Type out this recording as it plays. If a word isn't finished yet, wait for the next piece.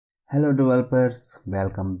Hello developers,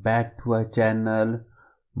 welcome back to our channel.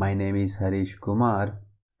 My name is Harish Kumar.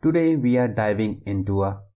 Today we are diving into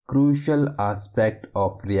a crucial aspect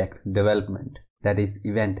of React development, that is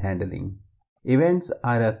event handling. Events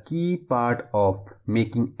are a key part of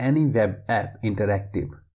making any web app interactive,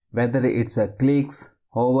 whether it's a clicks,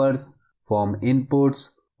 hovers, form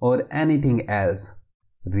inputs, or anything else.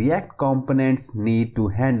 React components need to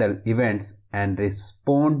handle events and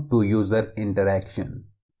respond to user interaction.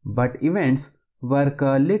 But events work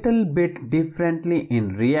a little bit differently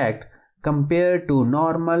in React compared to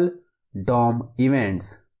normal DOM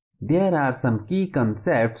events. There are some key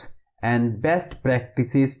concepts and best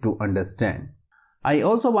practices to understand. I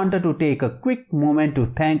also wanted to take a quick moment to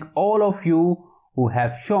thank all of you who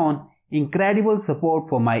have shown incredible support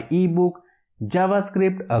for my ebook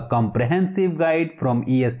JavaScript, a comprehensive guide from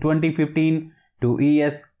ES 2015 to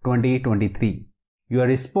ES 2023. Your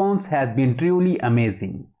response has been truly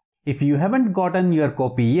amazing. If you haven't gotten your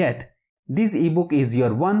copy yet, this ebook is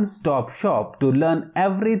your one-stop shop to learn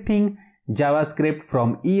everything JavaScript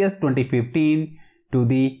from ES 2015 to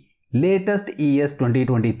the latest ES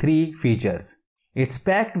 2023 features. It's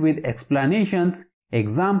packed with explanations,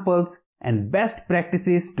 examples, and best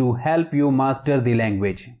practices to help you master the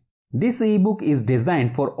language. This ebook is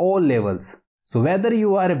designed for all levels, so whether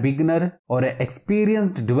you are a beginner or an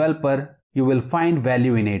experienced developer, you will find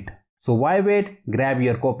value in it. So why wait? Grab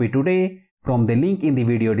your copy today from the link in the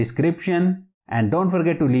video description, and don't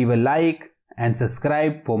forget to leave a like and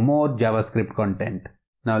subscribe for more JavaScript content.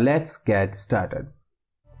 Now let's get started.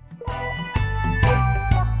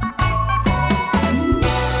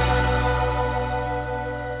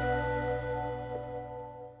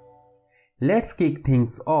 Let's kick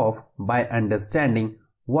things off by understanding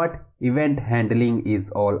what event handling is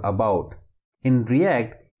all about. In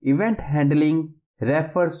React, event handling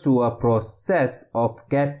refers to a process of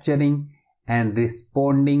capturing and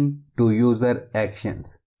responding to user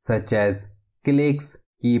actions such as clicks,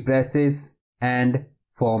 key presses, and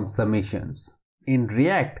form submissions. In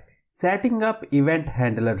React, setting up event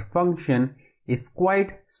handler function is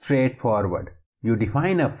quite straightforward. You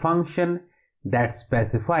define a function that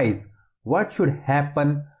specifies what should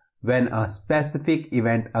happen when a specific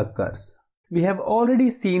event occurs. We have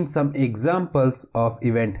already seen some examples of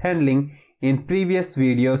event handling in previous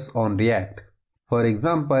videos on React. For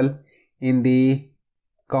example, in the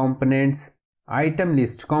components item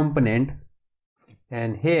list component,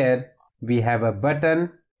 and here we have a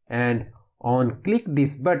button, and on click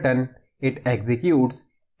this button it executes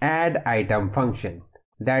add item function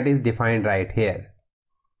that is defined right here.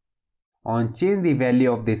 On change the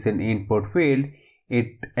value of this in input field,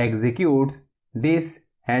 it executes this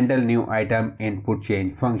handle new item input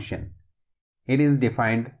change function. It is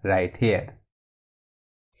defined right here.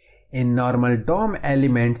 In normal DOM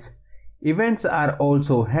elements, events are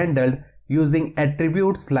also handled using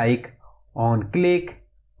attributes like onClick,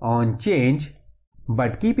 onChange,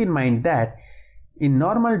 but keep in mind that in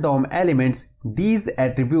normal DOM elements, these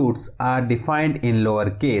attributes are defined in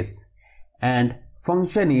lowercase and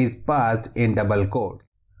function is passed in double quotes.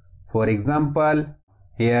 For example,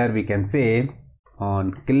 here we can say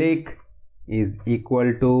onClick is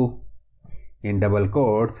equal to in double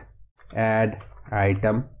quotes add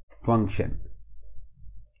item function,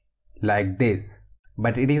 like this,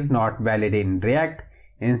 but it is not valid in React.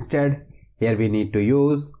 Instead, here we need to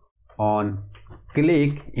use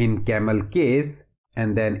onClick in camel case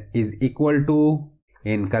and then is equal to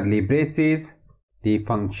in curly braces the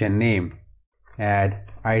function name add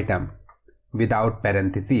item without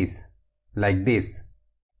parentheses, like this.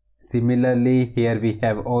 Similarly, here we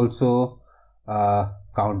have also a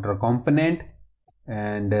counter component,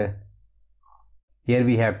 and here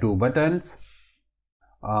we have two buttons.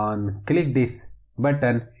 On click this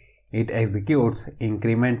button, it executes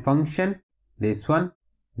increment function, this one,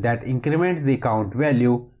 that increments the count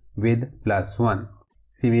value with +1.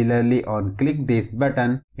 Similarly, on click this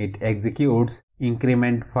button, it executes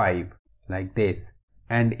increment 5, like this,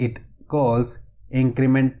 and it calls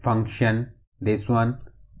increment function, this one,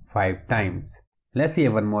 5 times. Let's see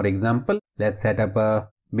one more example. Let's set up a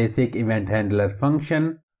basic event handler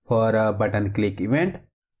function for a button click event.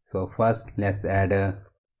 So first let's add a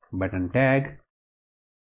button tag,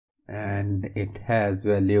 and it has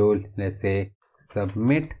value, let's say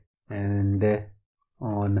submit, and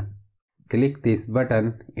on click this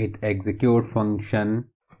button it execute function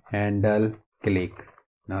handle click.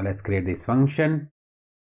 Now let's create this function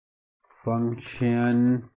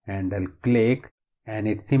handle click, and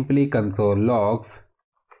it simply console logs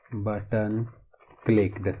button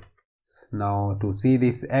clicked. Now to see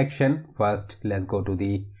this action, first let's go to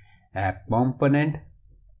the app component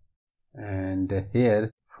And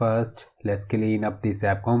here first let's clean up this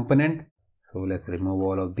app component. So let's remove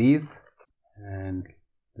all of these and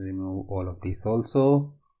remove all of these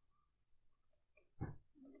also.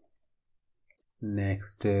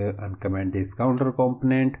 Next uncomment this counter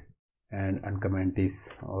component and uncomment this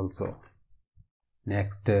also.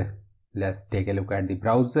 Next let's take a look at the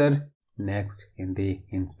browser. Next, in the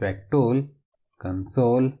inspect tool,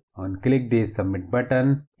 console, on click the submit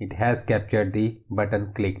button, it has captured the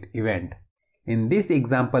button clicked event. In this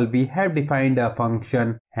example, we have defined a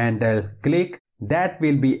function handle click that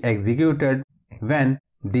will be executed when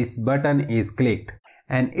this button is clicked,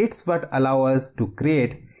 and it's what allows us to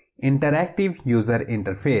create interactive user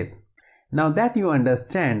interface. Now that you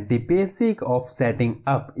understand the basic of setting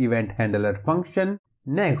up event handler function,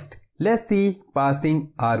 next let's see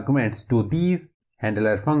passing arguments to these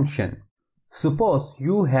handler function. Suppose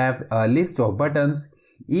you have a list of buttons,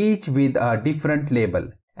 each with a different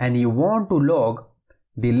label, and you want to log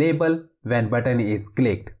the label when button is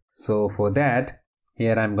clicked. So for that,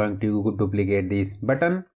 here I'm going to duplicate this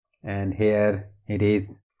button, and here it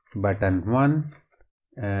is button 1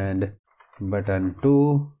 and button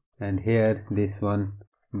 2, and here this one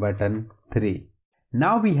button 3.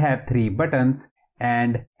 Now we have 3 buttons,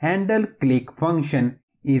 and handle click function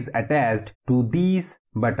is attached to these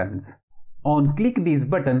buttons. On click this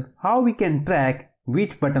button, how we can track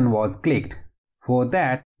which button was clicked? For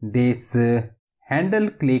that, this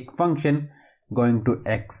handle click function going to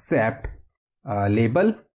accept a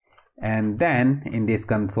label, and then in this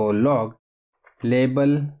console log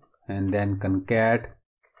label and then concat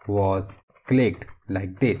was clicked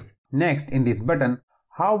like this. Next, in this button,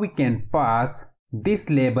 how we can pass this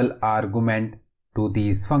label argument to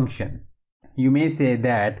this function? You may say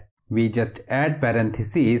that we just add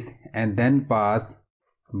parentheses and then pass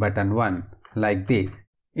button 1 like this.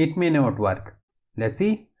 It may not work. Let's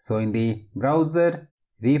see. So in the browser,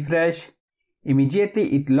 refresh,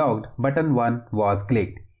 immediately it logged button 1 was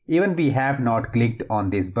clicked, even we have not clicked on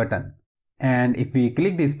this button. And if we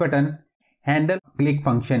click this button, handle click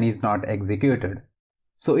function is not executed.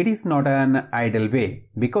 So it is not an idle way,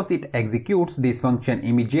 because it executes this function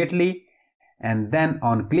immediately, and then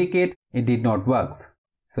on click it did not work.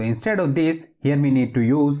 So instead of this, here we need to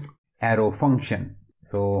use arrow function.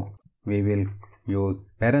 So we will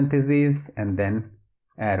use parentheses and then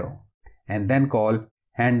arrow, and then call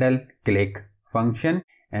handle click function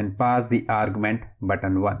and pass the argument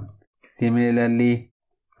button 1. Similarly,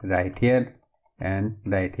 right here and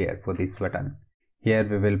right here for this button. Here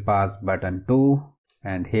we will pass button 2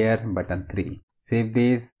 and here button 3. Save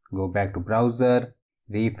this, go back to browser,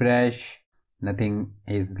 refresh, nothing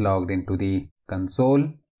is logged into the console.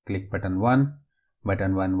 Click button 1,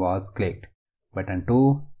 button 1 was clicked. Button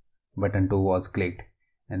 2 was clicked.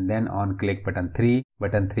 And then on click button 3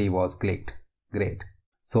 was clicked. Great.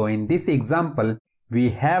 So in this example, we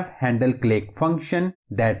have handle click function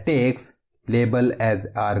that takes label as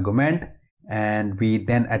argument, and we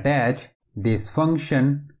then attach this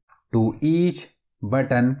function to each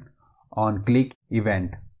button on click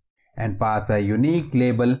event and pass a unique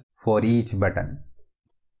label for each button.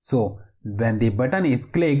 So when the button is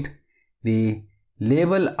clicked, the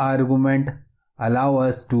label argument allows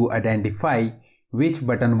us to identify which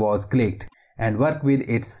button was clicked and work with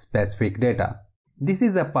its specific data. This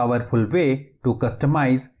is a powerful way to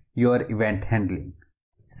customize your event handling.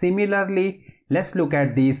 Similarly, let's look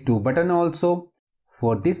at these 2 buttons also.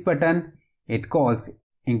 For this button, it calls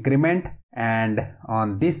increment, and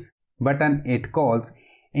on this button it calls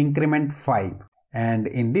increment 5, and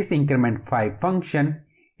in this increment 5 function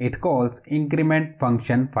it calls increment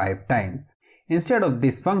function 5 times. Instead of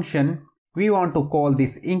this function, we want to call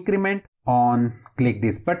this increment on click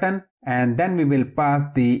this button, and then we will pass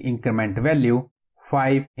the increment value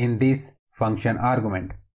 5 in this function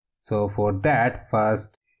argument. So for that,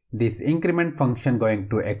 first this increment function going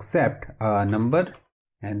to accept a number,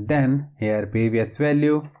 and then here previous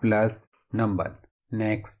value plus number.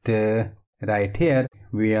 Next, right here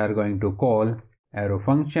we are going to call arrow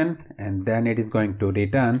function, and then it is going to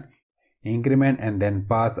return increment and then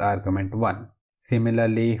pass argument 1.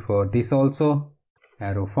 Similarly for this also,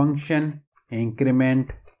 arrow function,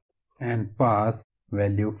 increment and pass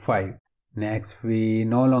value 5. Next, we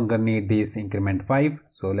no longer need this increment 5,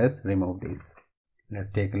 so let's remove this. Let's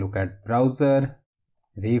take a look at browser,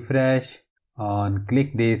 refresh, on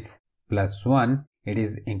click this plus 1, it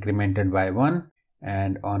is incremented by 1,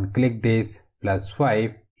 and on click this plus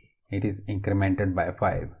 5, it is incremented by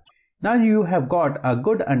 5. Now you have got a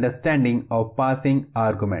good understanding of passing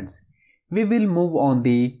arguments. We will move on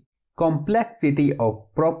the complexity of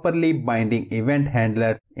properly binding event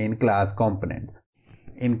handlers in class components.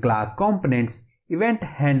 In class components, event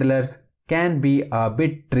handlers can be a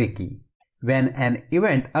bit tricky. When an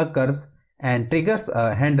event occurs and triggers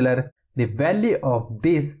a handler, the value of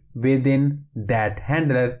this within that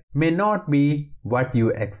handler may not be what you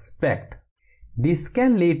expect. This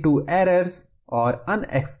can lead to errors or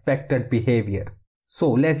unexpected behavior.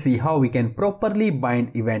 So let's see how we can properly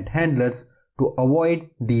bind event handlers to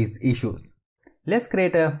avoid these issues. Let's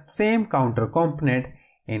create a same counter component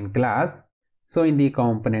in class. So in the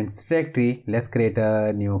components directory, let's create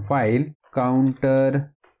a new file,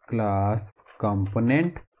 counter class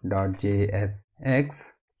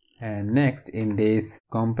component.jsx, and next in this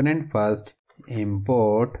component first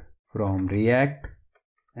import from React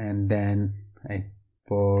and then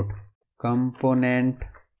import component,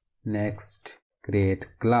 next create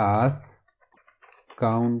class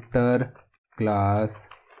counter class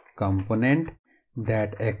component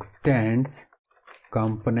that extends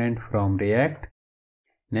component from React.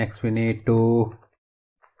 Next we need to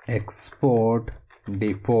export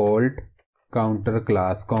default counter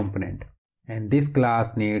class component, and this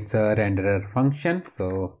class needs a renderer function.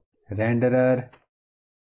 So renderer,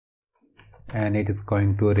 and it is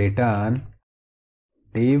going to return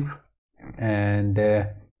div, and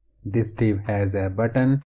this div has a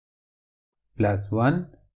button +1.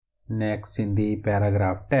 Next in the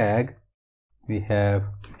paragraph tag we have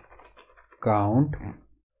count.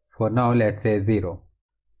 For now let's say 0.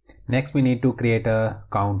 Next we need to create a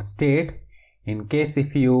count state. In case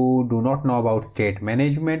if you do not know about state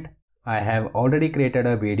management, I have already created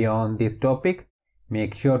a video on this topic.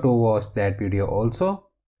 Make sure to watch that video also.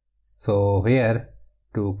 So here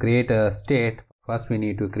to create a state, first we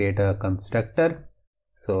need to create a constructor.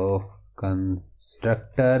 So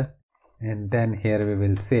constructor, and then here we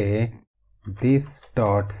will say this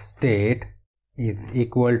dot state is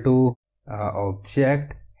equal to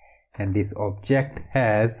object, and this object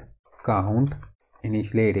has count.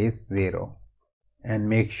 Initially it is 0, and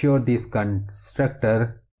make sure this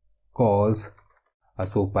constructor calls a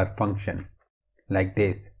super function like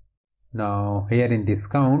this. Now here in this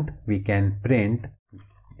count we can print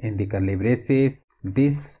in the curly braces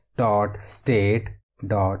this dot state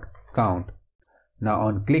dot count. Now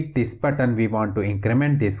on click this button we want to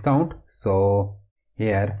increment this count. So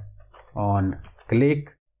here on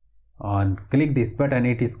click this button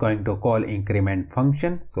it is going to call increment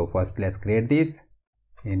function. So first let's create this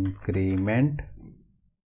increment.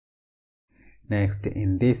 Next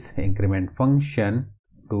in this increment function,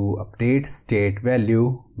 to update state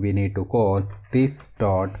value we need to call this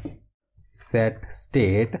dot set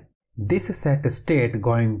state. This set state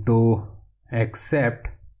going to accept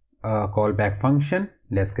a callback function.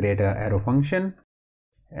 Let's create a arrow function,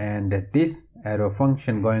 and this arrow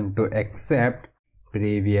function going to accept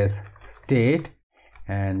previous state,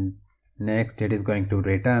 and next it is going to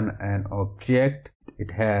return an object.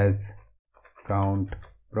 It has count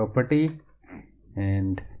property,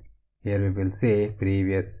 and here we will say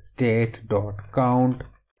previous state dot count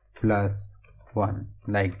 +1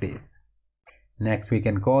 like this. Next we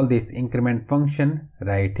can call this increment function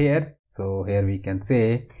right here. So here we can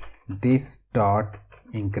say this dot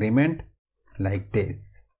increment like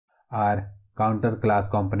this. Our counter class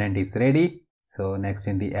component is ready. So next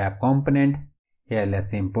in the app component, here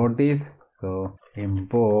let's import this. So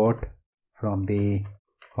import from the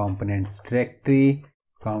components directory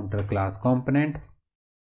counter class component.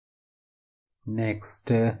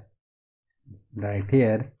 Next right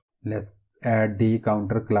here let's add the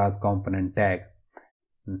counter class component tag.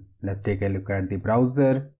 Let's take a look at the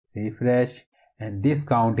browser, refresh, and this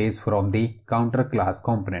count is from the counter class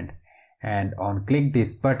component, and on click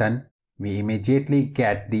this button we immediately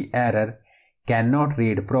get the error cannot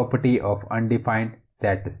read property of undefined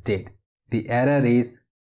set state. The error is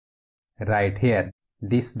right here,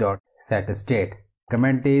 this dot set state.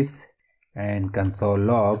 Comment this and console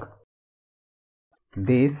log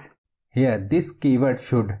this. Here this keyword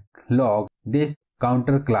should log this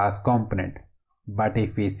counter class component, but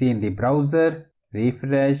if we see in the browser,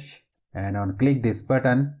 refresh, and on click this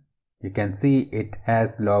button you can see it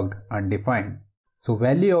has logged undefined. So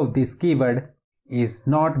value of this keyword is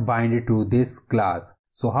not bind to this class.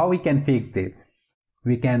 So how we can fix this?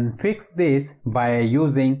 We can fix this by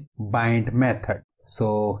using bind method.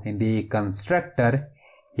 So in the constructor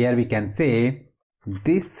here we can say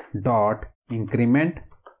this dot increment,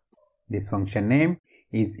 this function name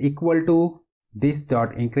is equal to this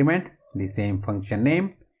dot increment, the same function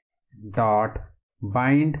name, dot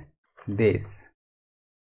bind this.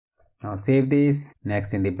 Now save this.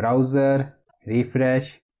 Next in the browser,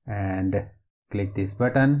 refresh and click this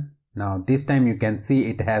button. Now this time you can see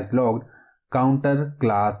it has logged counter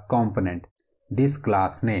class component. this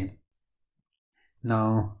class name.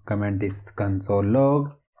 Now comment this console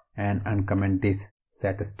log and uncomment this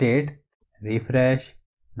set state. Refresh.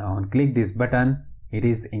 Now click this button. It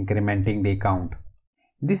is incrementing the count.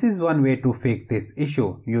 This is one way to fix this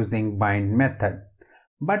issue using bind method,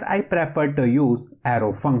 but I prefer to use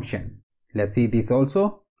arrow function. Let's see this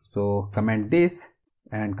also. So comment this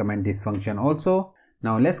and comment this function also.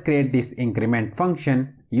 Now let's create this increment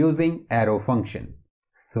function using arrow function.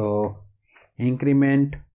 So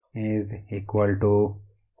increment is equal to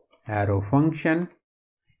arrow function.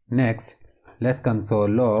 Next, let's console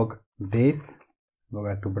log this. Go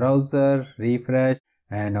back to browser, refresh,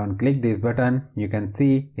 and on click this button, you can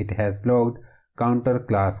see it has logged counter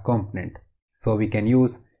class component. So we can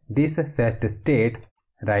use this set state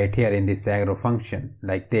right here in this arrow function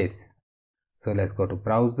like this. So let's go to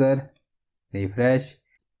browser, refresh,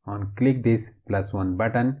 on click this +1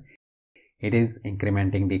 button. It is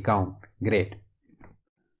incrementing the count. Great.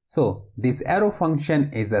 So this arrow function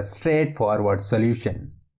is a straightforward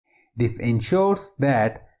solution. This ensures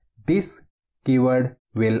that this keyword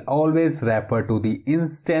will always refer to the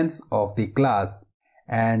instance of the class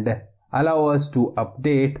and allow us to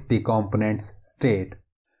update the component's state.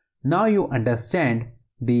 Now you understand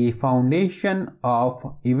the foundation of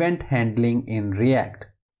event handling in React,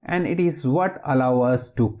 and it is what allows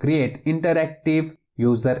us to create interactive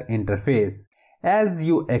user interface. As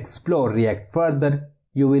you explore React further,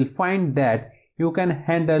 you will find that you can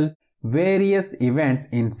handle various events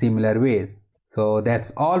in similar ways. So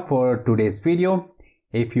that's all for today's video.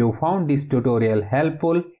 If you found this tutorial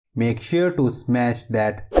helpful, make sure to smash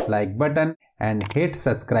that like button and hit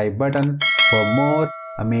subscribe button for more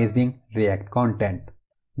amazing React content.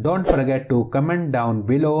 Don't forget to comment down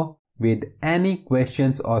below with any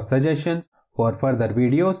questions or suggestions for further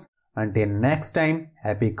videos. Until next time,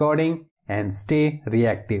 happy coding and stay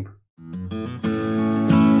reactive.